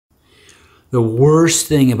The worst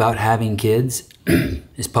thing about having kids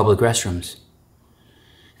is public restrooms.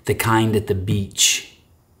 The kind at the beach.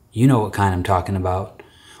 You know what kind I'm talking about.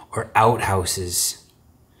 Or outhouses.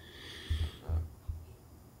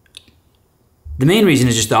 The main reason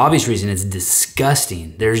is just the obvious reason. It's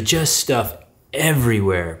disgusting. There's just stuff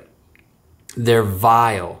everywhere. They're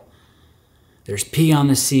vile. There's pee on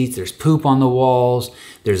the seats. There's poop on the walls.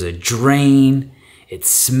 There's a drain. It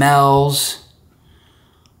smells.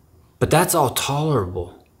 But that's all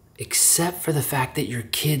tolerable, except for the fact that your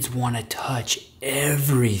kids want to touch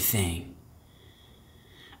everything.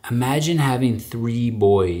 Imagine having 3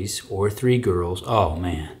 boys or 3 girls. Oh,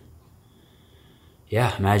 man.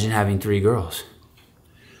 Yeah, imagine having 3 girls.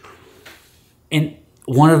 And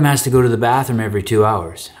one of them has to go to the bathroom every 2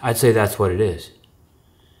 hours. I'd say that's what it is.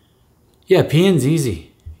 Yeah, peeing's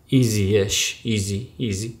easy. Easy-ish. Easy,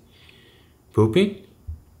 easy. Pooping?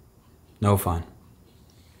 No fun.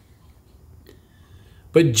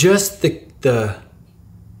 But just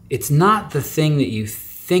it's not the thing that you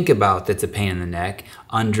think about that's a pain in the neck.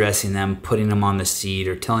 Undressing them, putting them on the seat,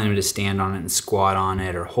 or telling them to stand on it and squat on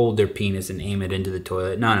it, or hold their penis and aim it into the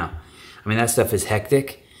toilet. No. I mean, that stuff is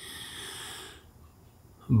hectic.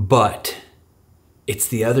 But it's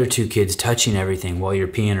the other 2 kids touching everything while you're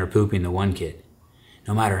peeing or pooping the one kid.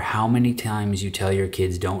 No matter how many times you tell your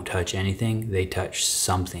kids don't touch anything, they touch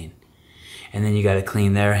something. And then you got to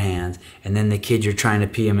clean their hands. And then the kid you're trying to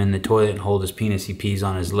pee him in the toilet and hold his penis, he pees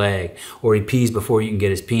on his leg. Or he pees before you can get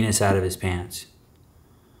his penis out of his pants.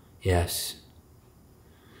 Yes.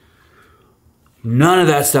 None of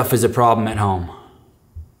that stuff is a problem at home.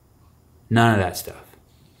 None of that stuff.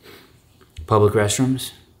 Public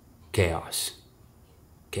restrooms, chaos.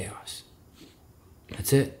 Chaos.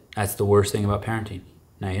 That's it. That's the worst thing about parenting.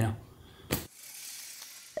 Now you know.